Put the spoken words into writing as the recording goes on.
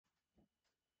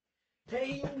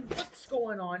Hey, what's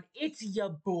going on? It's ya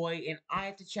boy, and I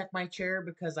have to check my chair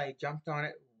because I jumped on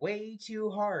it way too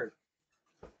hard.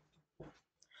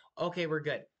 Okay, we're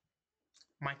good.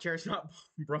 My chair's not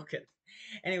broken.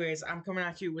 Anyways, I'm coming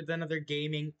at you with another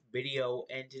gaming video,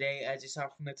 and today, as you saw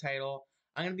from the title,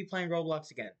 I'm going to be playing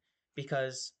Roblox again.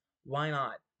 Because, why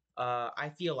not?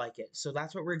 I feel like it. So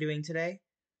that's what we're doing today.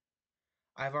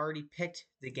 I've already picked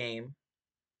the game.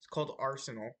 It's called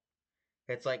Arsenal.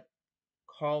 It's like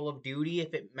Call of Duty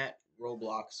if it met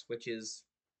Roblox, which is...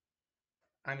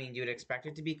 I mean, you'd expect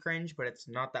it to be cringe, but it's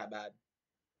not that bad.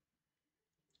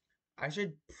 I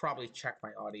should probably check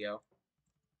my audio.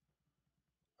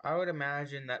 I would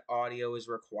imagine that audio is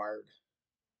required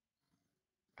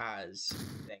as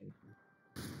thing.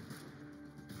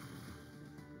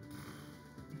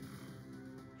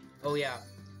 Oh yeah.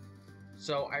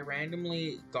 So I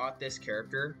randomly got this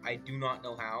character. I do not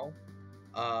know how.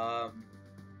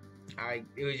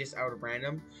 It was just out of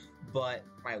random. But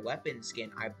my weapon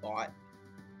skin I bought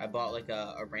like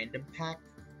a random pack.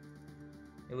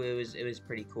 It was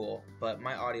pretty cool, but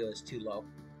my audio is too low.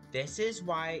 This is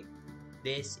why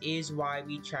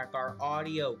we check our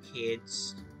audio,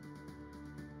 kids.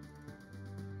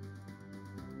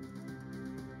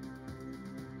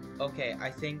 Okay, I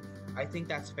think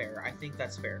that's fair. I think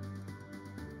that's fair.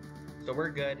 So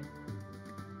we're good.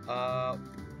 How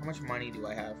much money do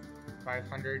I have?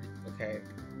 500? Okay.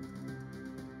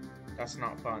 That's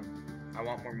not fun. I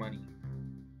want more money.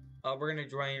 We're gonna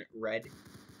join red.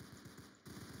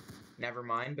 Never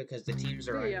mind, because the teams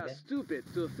are They are stupid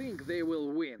to think they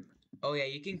will win. Oh yeah,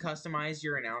 you can customize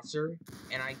your announcer,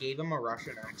 and I gave him a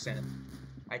Russian accent.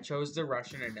 I chose the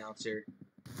Russian announcer.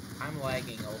 I'm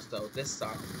lagging also. This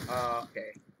sucks.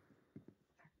 Okay.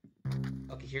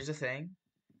 Okay, here's the thing.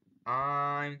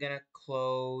 I'm gonna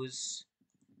close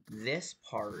this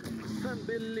part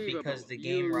because the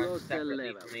game runs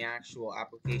separately from the actual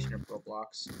application of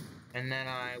Roblox. And then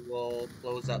I will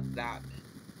close up that bit,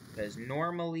 because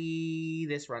normally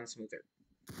this runs smoother.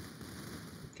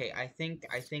 Okay, I think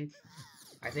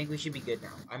we should be good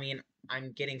now. I mean,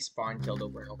 I'm getting spawn killed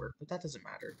over and over, but that doesn't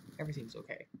matter. Everything's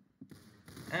okay.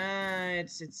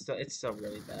 It's still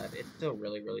really bad. It's still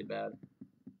really bad.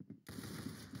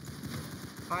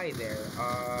 Hi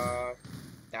there.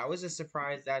 That was a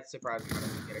surprise. That surprised me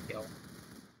to get a kill.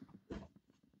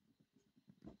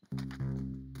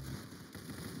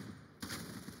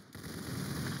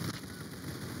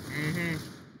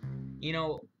 You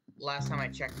know, last time I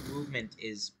checked, movement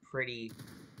is pretty...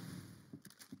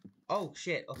 Oh,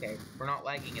 shit. Okay, we're not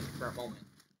lagging at the current moment.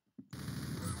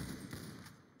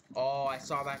 Oh, I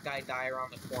saw that guy die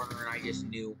around the corner, and I just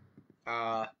knew.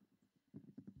 I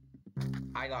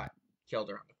got killed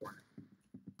around the corner.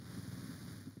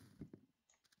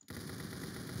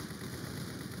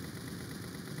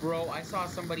 Bro, I saw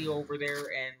somebody over there,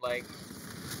 and, like...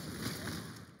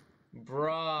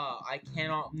 Bruh, I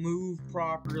cannot move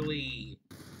properly.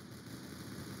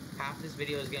 Half this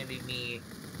video is gonna be me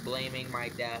blaming my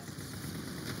death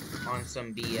on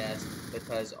some BS,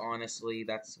 because honestly,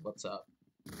 that's what's up.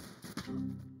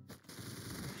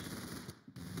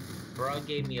 Bruh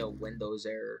gave me a Windows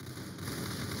error.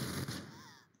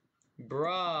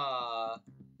 Bruh,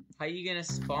 how you gonna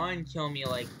spawn kill me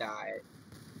like that?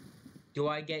 Do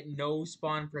I get no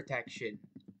spawn protection?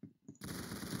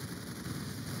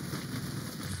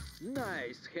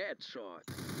 Nice headshot.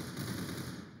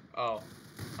 Oh,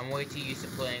 I'm way too used to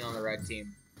playing on the red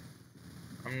team.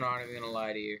 I'm not even gonna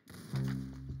lie to you.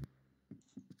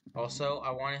 Also, I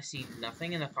want to see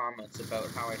nothing in the comments about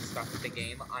how I suck at the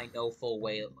game. I know full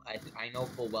well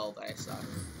that I suck.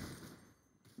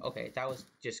 Okay, that was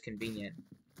just convenient.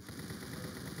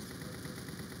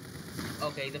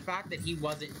 Okay, the fact that he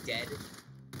wasn't dead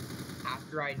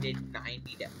after I did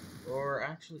 90 damage. Or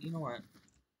actually, you know what?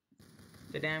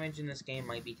 The damage in this game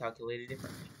might be calculated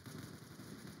differently.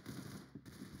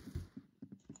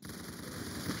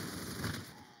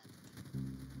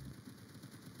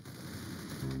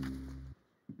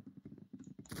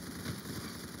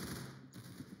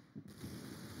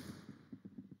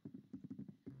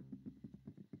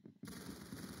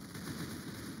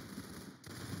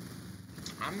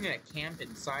 I'm gonna camp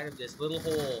inside of this little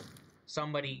hole.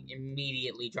 Somebody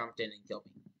immediately jumped in and killed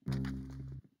me.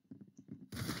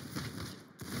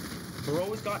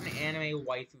 Bro's got an anime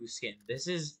waifu skin. This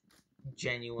is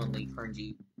genuinely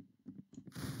cringy.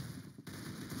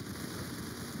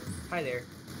 Hi there.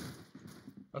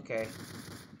 Okay.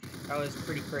 That was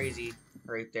pretty crazy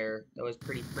right there. That was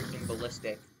pretty freaking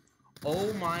ballistic.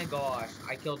 Oh my gosh.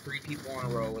 I killed 3 people in a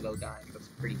row without dying. That's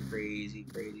pretty crazy.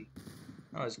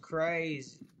 That was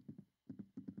crazy.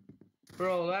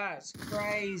 Bro, that's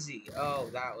crazy. Oh,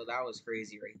 that was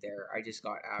crazy right there. I just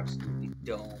got absolutely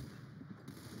domed.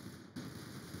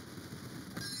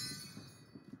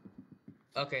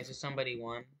 Okay, so somebody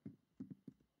won.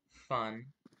 Fun.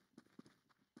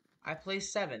 I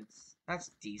placed 7th. That's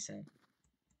decent.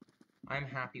 I'm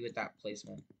happy with that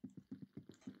placement.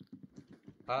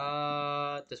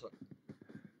 This one.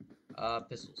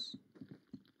 Pistols.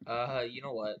 You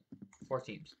know what? 4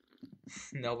 teams.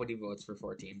 Nobody votes for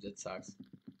 4 teams. It sucks.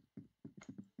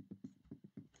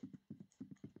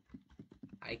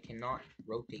 I cannot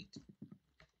rotate.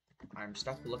 I'm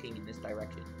stuck looking in this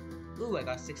direction. Ooh, I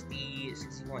got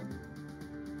 61.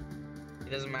 It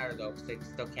doesn't matter though, because they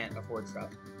still can't afford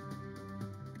stuff.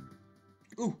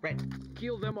 Ooh, red.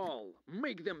 Kill them all.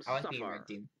 Make them I like suffer. being red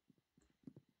team.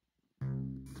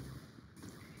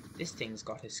 This thing's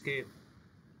got a scoop.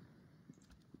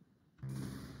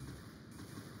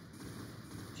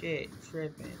 Shit,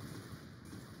 tripping.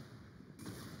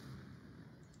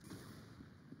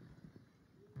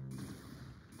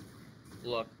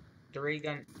 Look, the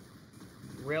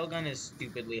railgun is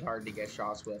stupidly hard to get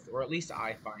shots with, or at least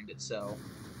I find it so.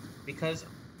 Because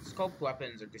scoped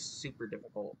weapons are just super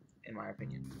difficult, in my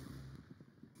opinion.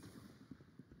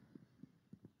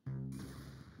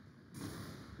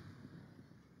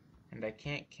 And I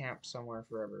can't camp somewhere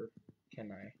forever,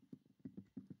 can I?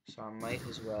 So I might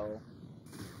as well.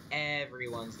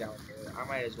 Everyone's down here. I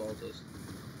might as well just...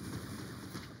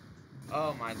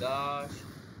 Oh my gosh.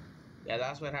 Yeah,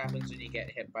 that's what happens when you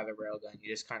get hit by the railgun. You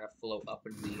just kind of float up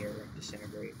into the air and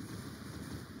disintegrate.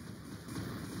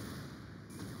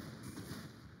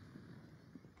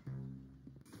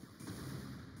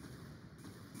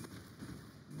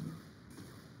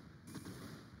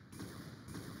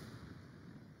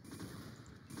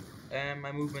 And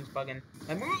my movement's bugging.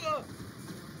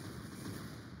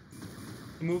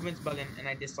 The movement's bugging, and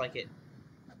I dislike it.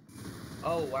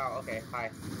 Oh, wow, okay,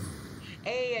 hi.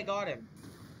 Hey, I got him!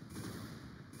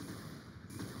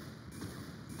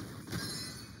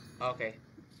 Okay.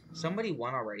 Somebody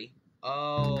won already.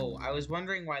 Oh, I was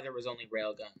wondering why there was only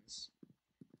railguns.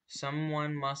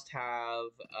 Someone must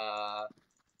have,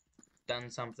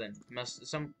 done something.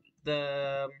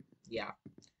 Yeah.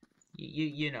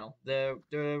 You know, the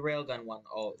railgun one.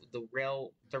 Oh, the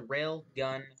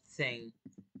railgun thing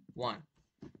won.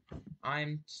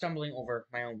 I'm stumbling over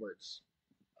my own words.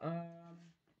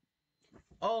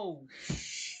 Oh,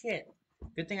 shit.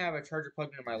 Good thing I have a charger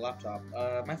plugged into my laptop.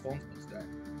 My phone's supposed to die.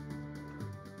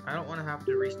 I don't want to have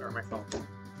to restart my phone.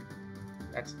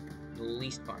 That's the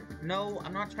least fun. No,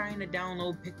 I'm not trying to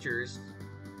download pictures.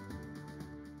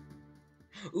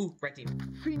 Ooh, red team.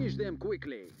 Finish them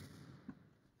quickly.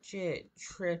 Shit,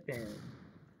 tripping.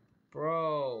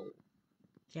 Bro.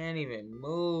 Can't even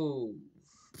move.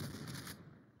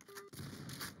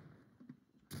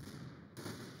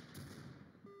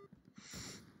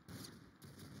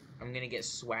 I'm gonna get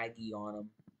swaggy on him.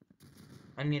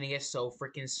 I'm gonna get so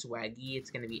freaking swaggy, it's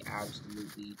gonna be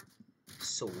absolutely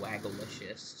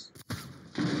swagalicious.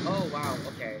 Oh, wow,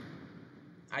 okay.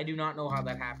 I do not know how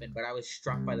that happened, but I was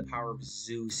struck by the power of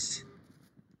Zeus.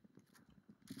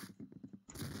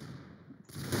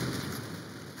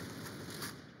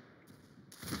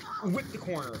 Whip the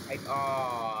corner.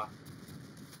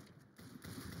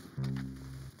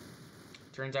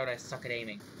 Turns out I suck at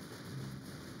aiming.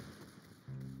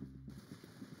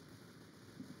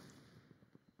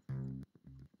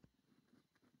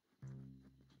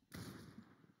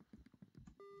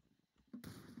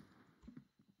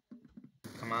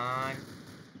 Come on.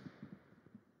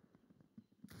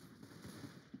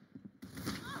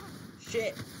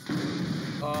 Shit.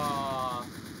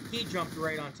 He jumped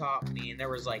right on top of me, and there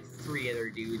was like 3 other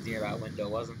dudes near that window,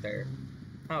 wasn't there?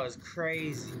 That was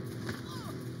crazy.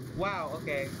 Wow,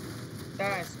 okay.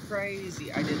 That's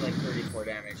crazy. I did like 34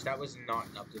 damage. That was not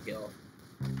enough to kill.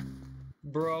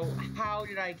 Bro, how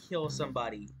did I kill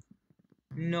somebody?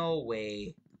 No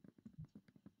way.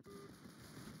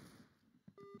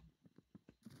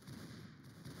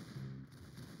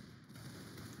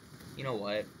 You know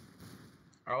what?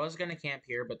 I was gonna camp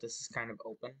here, but this is kind of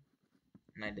open.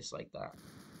 And I dislike that.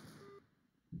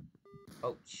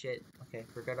 Oh, shit. Okay,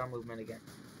 we're good on movement again.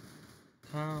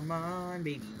 Come on,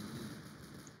 baby.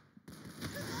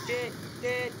 Shit,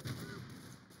 shit.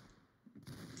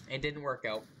 It didn't work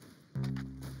out.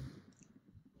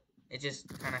 It just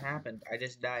kind of happened. I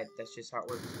just died. That's just how it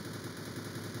works.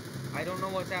 I don't know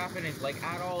what's happening, like,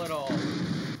 at all.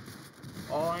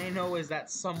 All I know is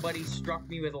that somebody struck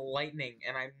me with lightning,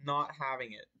 and I'm not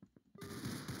having it.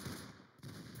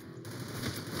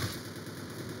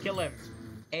 Kill him.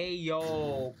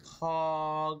 Ayo,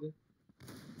 Pog.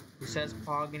 Who says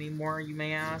Pog anymore, you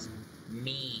may ask?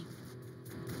 Me.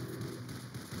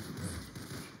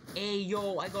 Hey,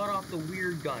 yo, I got off the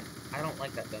weird gun. I don't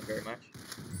like that gun very much.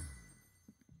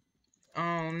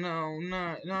 Oh, no,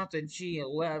 not the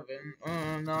G11.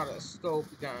 Not a scope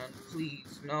gun.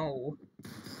 Please, no.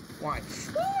 Why?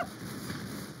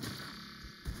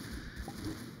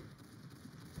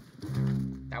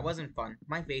 That wasn't fun.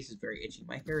 My face is very itchy.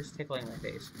 My hair is tickling my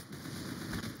face.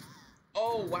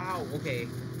 Oh, wow, okay.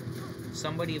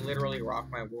 Somebody literally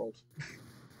rocked my world.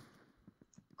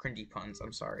 Cringy puns,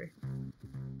 I'm sorry.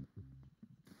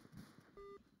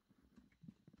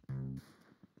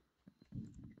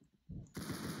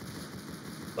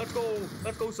 Let's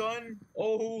go, son!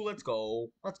 Oh, let's go,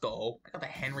 I got the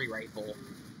Henry rifle.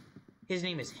 His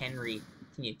name is Henry,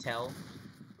 can you tell?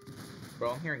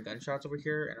 Bro, I'm hearing gunshots over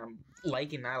here, and I'm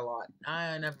liking that a lot.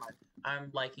 Never mind.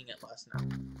 I'm liking it less now.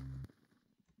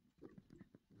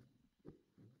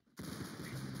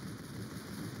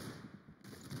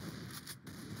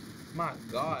 My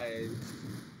God.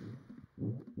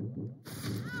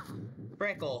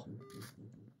 Freckle.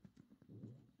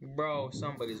 Bro,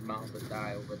 somebody's bound to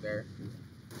die over there.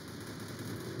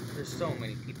 There's so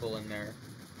many people in there.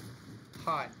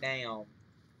 Hot damn.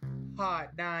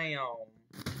 Hot damn.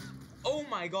 Oh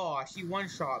my gosh, he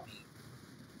one-shot me.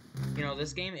 You know,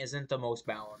 this game isn't the most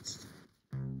balanced.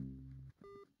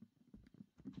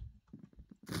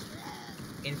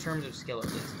 In terms of skill, at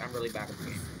least. I'm really bad at the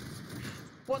game.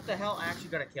 What the hell? I actually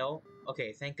got a kill?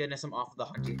 Okay, thank goodness I'm off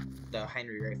of the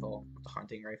Henry rifle. The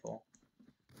hunting rifle.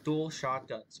 Dual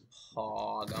shotguns.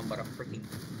 Pog. I'm about to freaking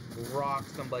rock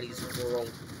somebody's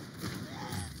world.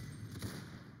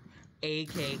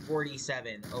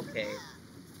 AK-47. Okay.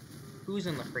 Who's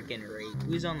in the freaking raid?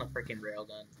 Who's on the freaking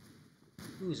railgun?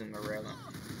 Who's in the railgun?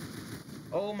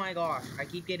 Oh my gosh. I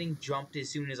keep getting jumped as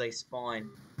soon as I spawn.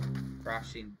 Or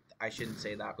actually, I shouldn't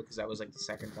say that because that was like the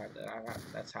second time that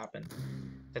that's happened.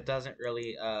 That doesn't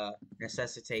really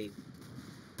necessitate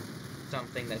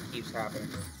something that keeps happening.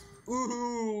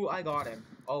 Ooh, I got him.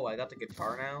 Oh, I got the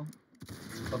guitar now?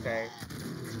 Okay.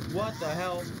 What the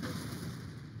hell?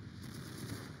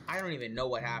 I don't even know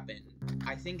what happened.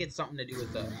 I think it's something to do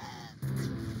with the...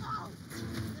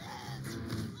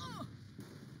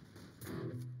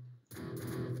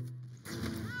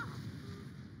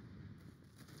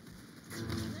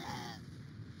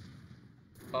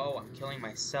 Oh, I'm killing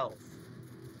myself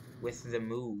with the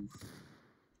move.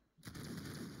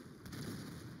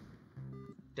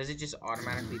 Does it just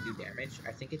automatically do damage?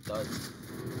 I think it does.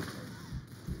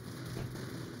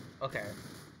 Okay.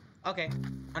 Okay,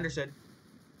 understood.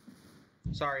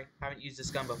 Sorry, haven't used this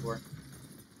gun before.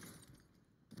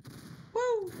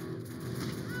 Woo!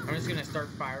 I'm just gonna start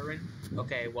firing.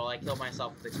 Okay, well, I killed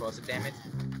myself with explosive damage.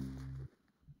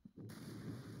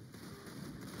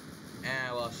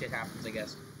 Well, shit happens, I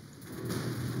guess.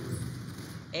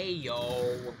 Hey,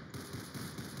 yo!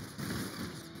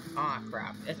 Ah,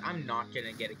 crap. I'm not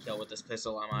gonna get a kill with this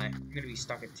pistol, am I? I'm gonna be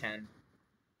stuck at 10.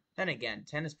 Then again,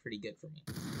 10 is pretty good for me.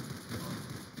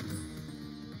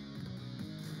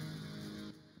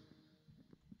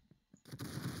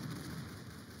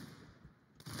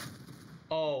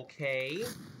 Okay.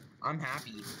 I'm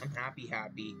happy. I'm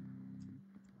happy.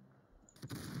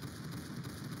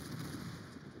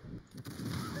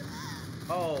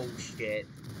 Oh, shit.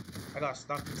 I got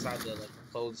stuck inside the, like,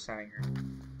 clothes hanger.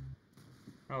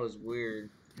 That was weird.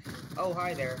 Oh,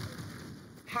 hi there.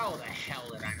 How the hell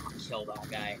did I not kill that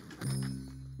guy?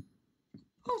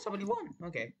 Oh, somebody won.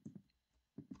 Okay.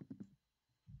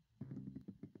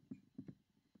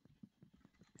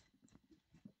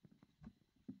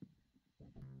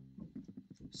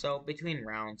 So, between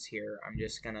rounds here, I'm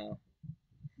just gonna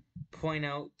point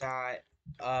out that,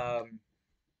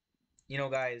 you know,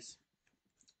 guys,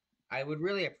 I would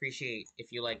really appreciate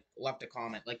if you, like, left a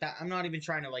comment. Like, that, I'm not even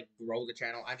trying to, like, grow the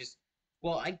channel. I'm just,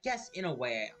 well, I guess in a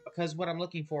way, because what I'm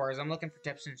looking for is I'm looking for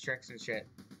tips and tricks and shit.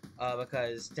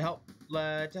 Because to help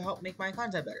make my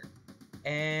content better.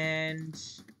 And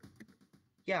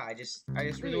yeah, I just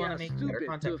really want to make better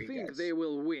content for you guys. They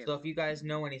will win. So if you guys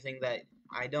know anything that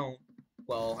I don't,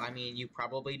 well, I mean, you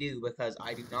probably do because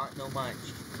I do not know much.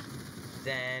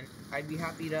 Then I'd be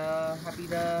happy to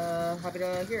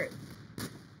hear it.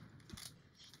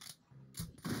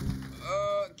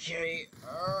 Okay.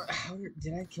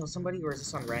 Did I kill somebody or is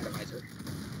this on randomizer?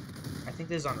 I think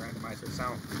this is on randomizer, so I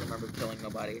don't remember killing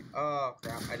nobody. Oh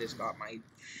crap! I just got my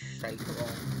shite wrong.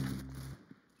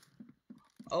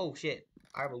 Oh shit!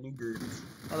 I have a Luger.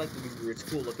 I like the Luger. It's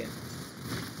cool looking.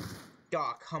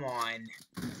 Aw, come on.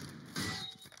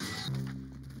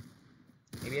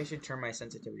 Maybe I should turn my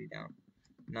sensitivity down.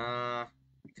 Nah, I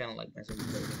kind of like my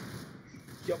sensitivity.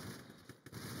 Yup.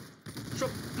 Shup.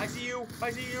 I see you.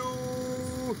 I see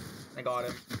you. I got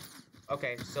him.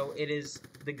 Okay, so it is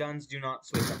the guns do not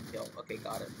switch on kill. Okay,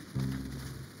 got it.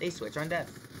 They switch on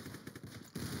death.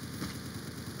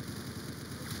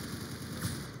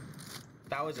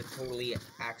 That was a totally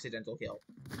accidental kill.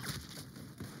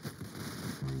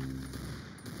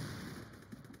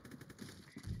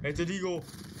 It's a deagle.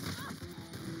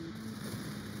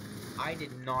 I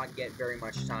did not get very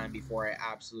much time before I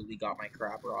absolutely got my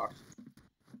crap rocked.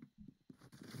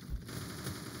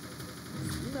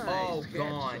 Nice Oh,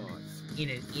 gone headshot. in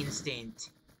an instant.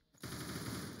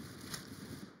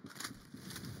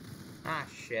 Ah,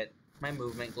 shit. My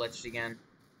movement glitched again.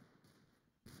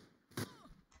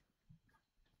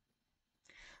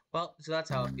 Well, so that's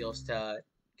how it feels to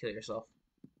kill yourself.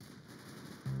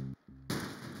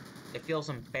 It feels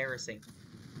embarrassing.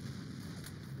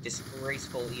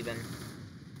 Disgraceful, even.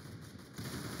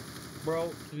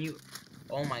 Bro, can you...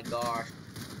 Oh my gosh.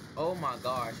 Oh my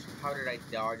gosh. How did I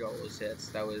dodge all those hits?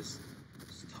 That was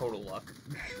total luck.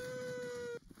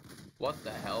 What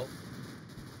the hell?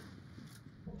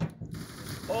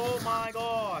 Oh my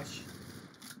gosh!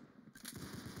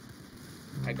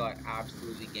 I got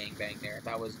absolutely gangbanged there.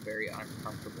 That was very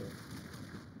uncomfortable.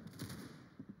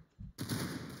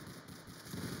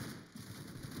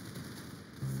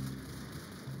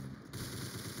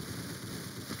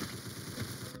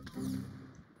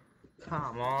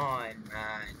 Come on,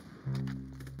 man.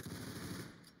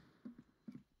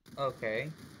 Okay.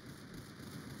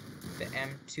 The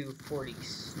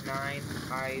M249,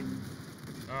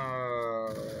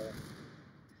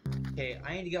 okay,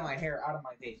 I need to get my hair out of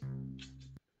my face.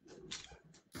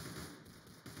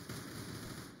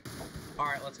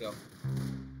 Alright, let's go.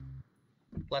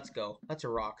 Let's go. Let's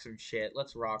rock some shit.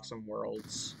 Let's rock some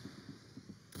worlds.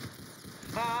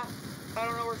 Ah! I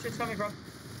don't know where shit's coming from.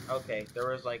 Okay, there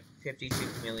was like 52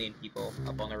 million people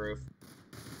up on the roof.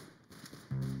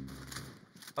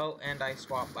 Oh, and I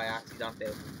swapped by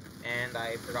accidente. And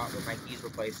I forgot what my keys were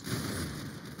placed.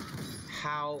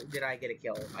 How did I get a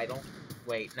kill? I don't...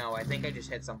 Wait, no, I think I just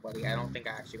hit somebody. I don't think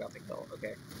I actually got the kill.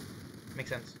 Okay.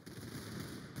 Makes sense.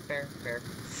 Fair, fair.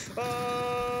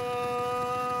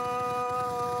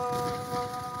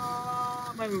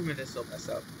 My movement is still messed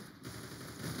up.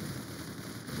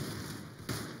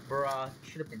 Bruh,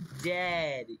 should have been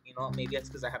dead. You know, maybe that's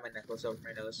because I have my necklace over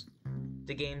my nose.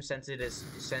 The game sensed a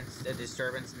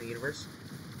disturbance in the universe,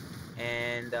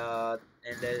 and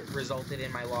it resulted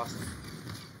in my loss.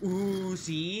 Ooh,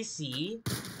 see?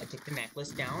 I took the necklace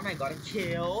down, I got a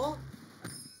kill.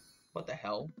 What the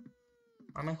hell?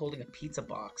 Why am I holding a pizza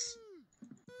box?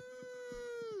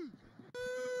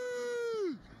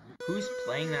 Who's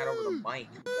playing that over the mic?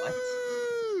 What?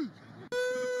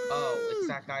 Oh, it's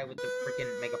that guy with the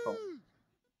freaking megaphone.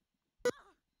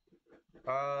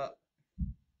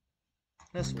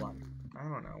 This one. I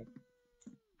don't know.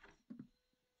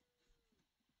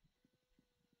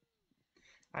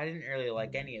 I didn't really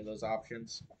like any of those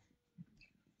options.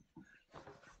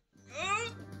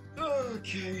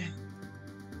 Okay.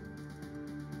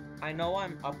 I know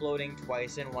I'm uploading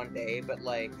twice in one day, but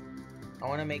like, I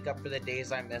want to make up for the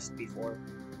days I missed before.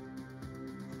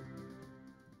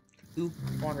 Ooh,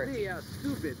 They are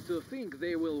stupid to think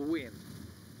they will win.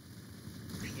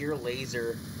 Pure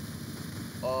laser.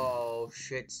 Oh,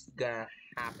 shit's gonna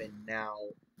happen now.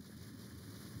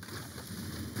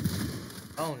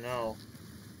 Oh no.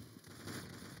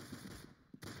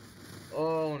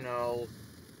 Oh no.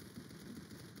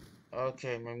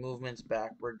 Okay, my movement's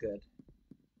back. We're good.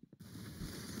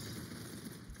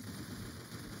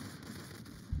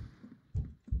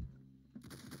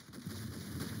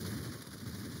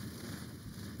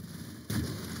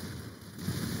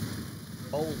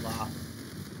 Hola.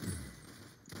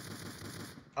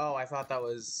 Oh, I thought that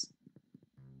was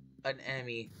an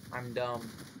enemy. I'm dumb.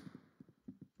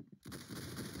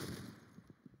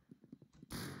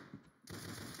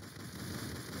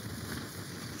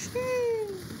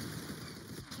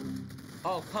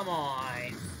 Oh, come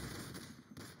on.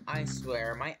 I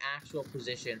swear, my actual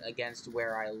position against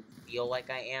where I feel like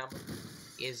I am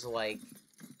is, like,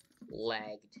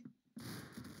 lagged.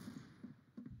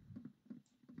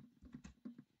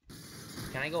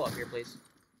 Can I go up here, please?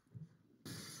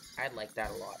 I'd like that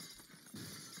a lot.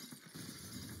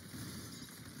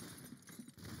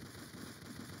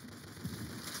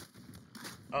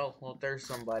 Oh, well, there's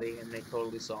somebody, and they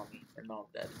totally saw me. They're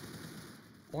not dead.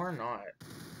 Or not.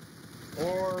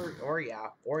 Or yeah.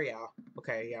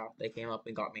 Okay, yeah, they came up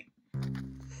and got me.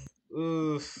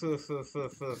 Ooh.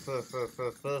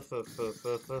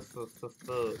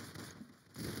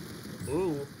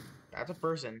 Ooh, that's a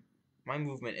person. My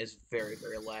movement is very,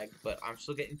 very lagged, but I'm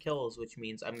still getting kills, which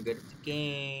means I'm good at the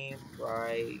game,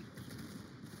 right?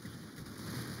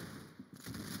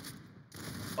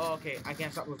 Oh, okay, I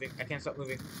can't stop moving. I can't stop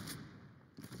moving.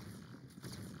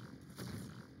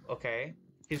 Okay,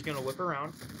 he's gonna whip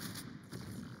around.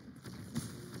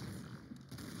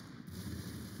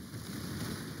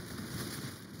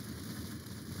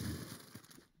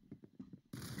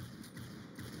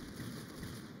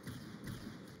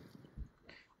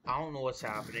 I don't know what's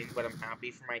happening, but I'm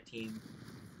happy for my team.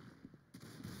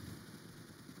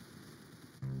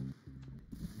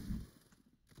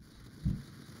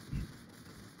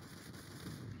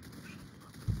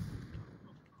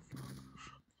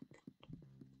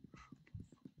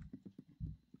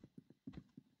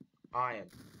 I am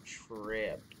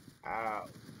tripped out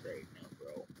right now,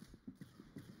 bro.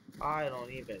 I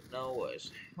don't even know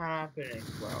what's happening,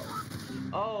 bro.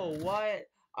 Oh, what?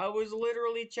 I was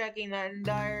literally checking that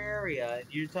entire area, and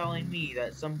you're telling me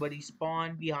that somebody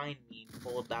spawned behind me and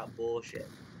pulled that bullshit.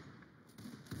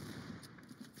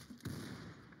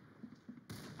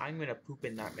 I'm gonna poop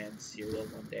in that man's cereal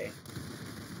one day.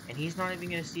 And he's not even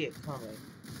gonna see it coming.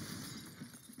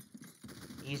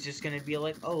 He's just gonna be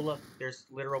like, oh look, there's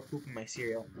literal poop in my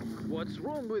cereal. What's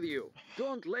wrong with you?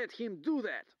 Don't let him do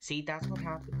that. See, that's what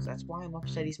happens. That's why I'm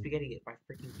upsetty spaghetti at my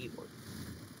freaking keyboard.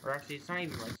 Or actually, it's not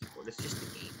even my keyboard, it's just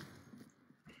the game.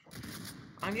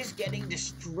 I'm just getting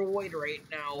destroyed right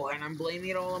now, and I'm blaming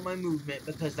it all on my movement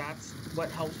because that's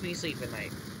what helps me sleep at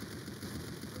night.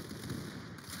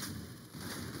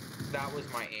 That was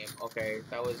my aim, okay?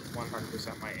 That was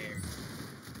 100% my aim.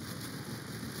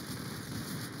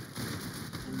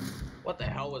 What the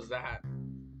hell was that?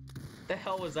 The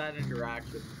hell was that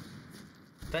interaction?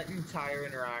 That entire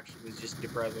interaction was just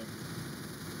depressing.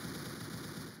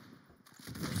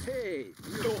 Hey,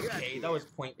 Okay, that was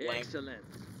point blank. Excellent.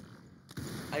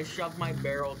 I shoved my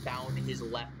barrel down his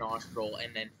left nostril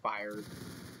and then fired.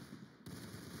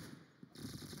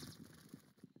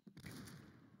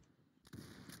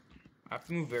 I have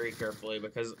to move very carefully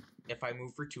because if I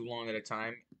move for too long at a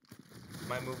time,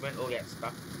 my movement will get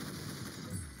stuck.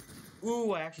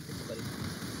 Ooh, I actually hit somebody.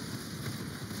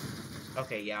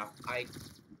 Okay, yeah,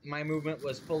 my movement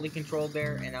was fully controlled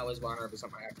there, and that was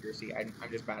 100% my accuracy. I'm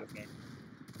just bad at the game.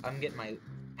 I'm getting my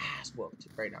ass whooped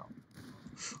right now.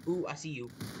 Ooh, I see you.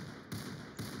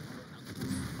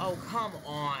 Oh, come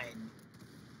on.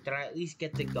 Did I at least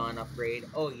get the gun upgrade?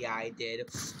 Oh, yeah, I did.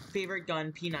 Favorite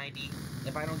gun, P90.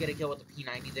 If I don't get a kill with the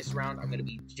P90 this round, I'm gonna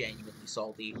be genuinely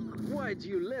salty. Why'd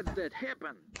you let that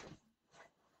happen?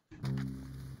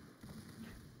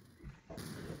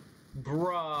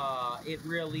 Bruh, it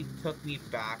really took me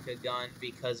back a gun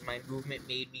because my movement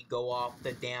made me go off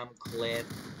the damn cliff.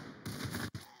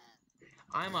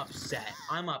 I'm upset.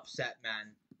 I'm upset,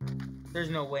 man. There's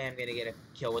no way I'm gonna get a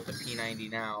kill with the P90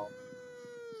 now.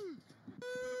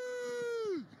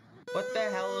 What the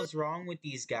hell is wrong with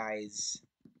these guys?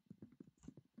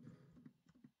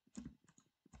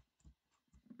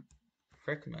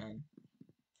 Frick, man.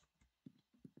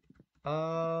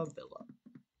 Villa.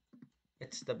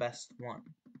 It's the best one.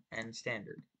 And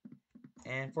standard.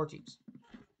 And 4 teams.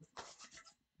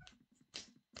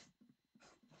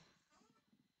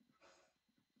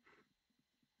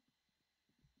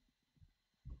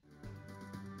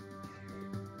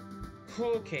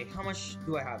 Okay, how much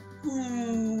do I have?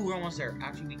 Ooh, we're almost there.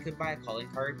 Actually, we could buy a calling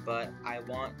card, but I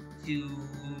want to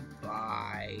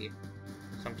buy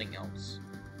something else.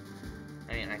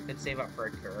 I mean, I could save up for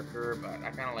a character, but I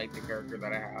kind of like the character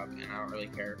that I have, and I don't really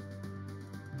care.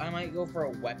 I might go for a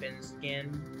weapon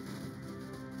skin,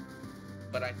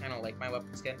 but I kind of like my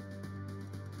weapon skin.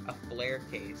 A flare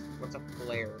case. What's a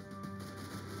flare?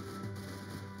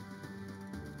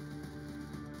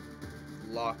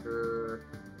 Locker.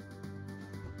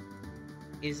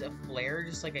 Is a flare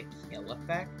just like a kill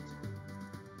effect?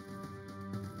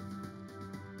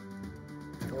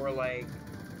 Or like...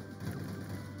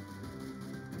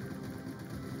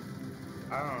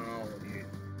 I don't know, dude.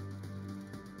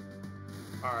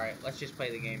 Alright, let's just play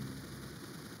the game.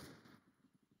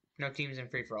 No teams in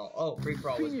free-for-all. Oh,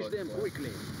 free-for-all was Finish them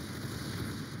quickly.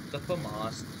 The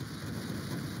FAMAS.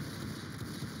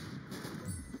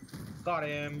 Got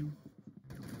him.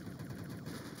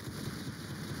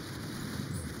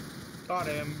 Got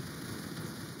him.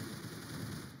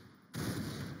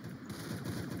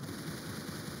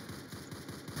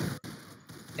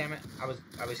 Damn it,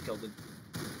 I was killed.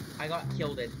 I got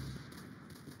killed.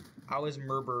 I was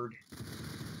murdered.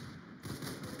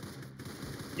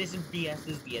 This is BS,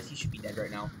 this is BS. He should be dead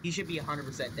right now. He should be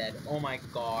 100% dead. Oh my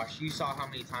gosh, you saw how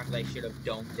many times I should have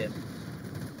domed him.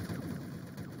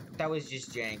 That was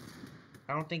just jank.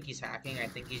 I don't think he's hacking. I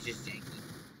think he's just janky.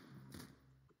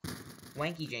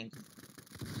 Wanky janky.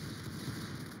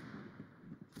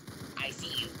 I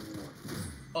see you.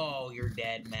 Oh, you're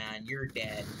dead, man. You're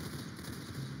dead.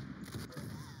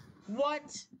 What?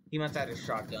 He must have had a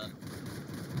shotgun.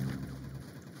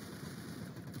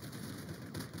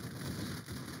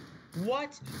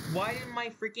 What? Why didn't my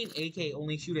freaking AK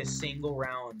only shoot a single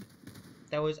round?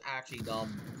 That was actually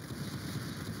dumb.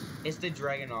 It's the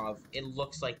Dragunov. It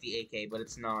looks like the AK, but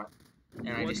it's not. And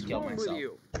I just killed myself. What's wrong with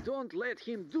you? Don't let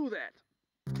him do that.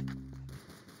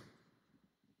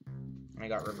 I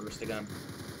got reversed again.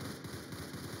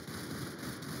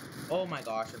 Oh my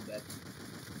gosh, I'm dead.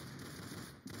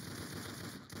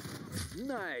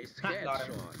 Nice Ha, got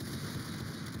him. headshot.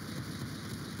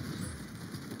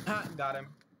 Ha, got him.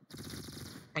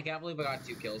 I can't believe I got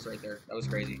 2 kills right there. That was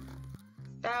crazy.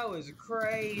 That was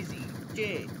crazy.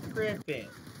 Shit, tripping.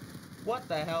 What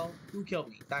the hell? Who killed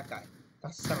me? That guy.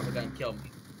 That son of a gun killed me.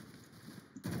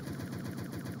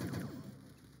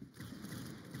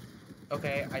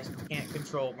 Okay, I can't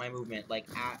control my movement, like,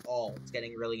 at all. It's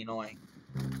getting really annoying.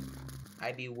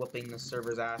 I'd be whooping the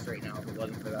server's ass right now if it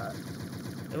wasn't for that.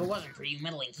 If it wasn't for you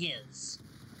meddling kids.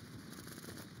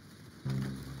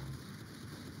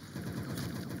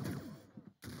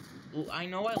 I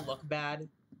know I look bad,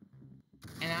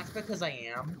 and that's because I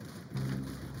am,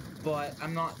 but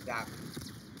I'm not that bad.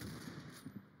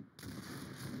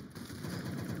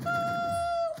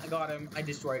 I got him. I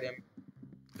destroyed him.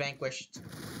 Vanquished.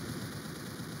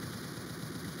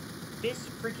 This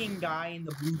freaking guy in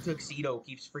the blue tuxedo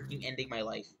keeps freaking ending my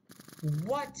life.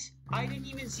 What? I didn't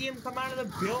even see him come out of the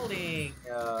building.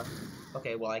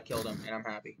 Okay, well, I killed him, and I'm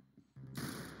happy.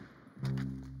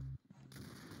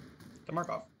 The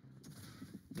Markov.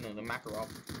 No, the Makarov.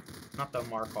 Not the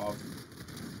Markov.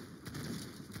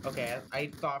 Okay, I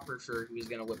thought for sure he was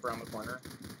gonna whip around the corner.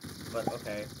 But,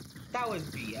 okay. That was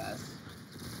BS.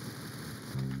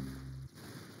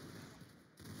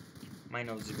 My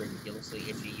nose is ridiculously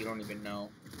itchy, you don't even know.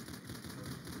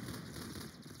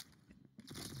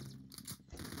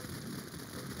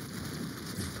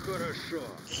 Хорошо.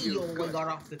 Yo, I got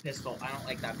off the pistol. I don't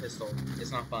like that pistol.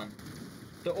 It's not fun.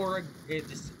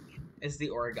 It's the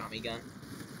origami gun.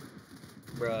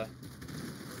 Bruh.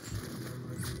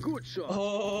 Good shot.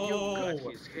 Oh! You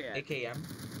got his head. AKM.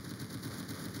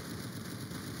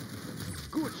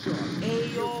 Good shot. Hey,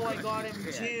 You yo, I got his him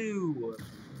head. too!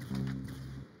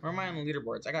 Where am I on the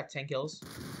leaderboards? I got 10 kills.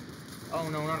 Oh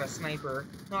no, not a sniper.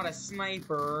 Not a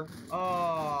sniper.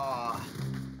 Oh.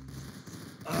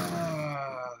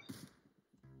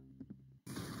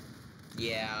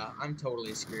 Yeah, I'm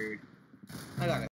totally screwed. I got a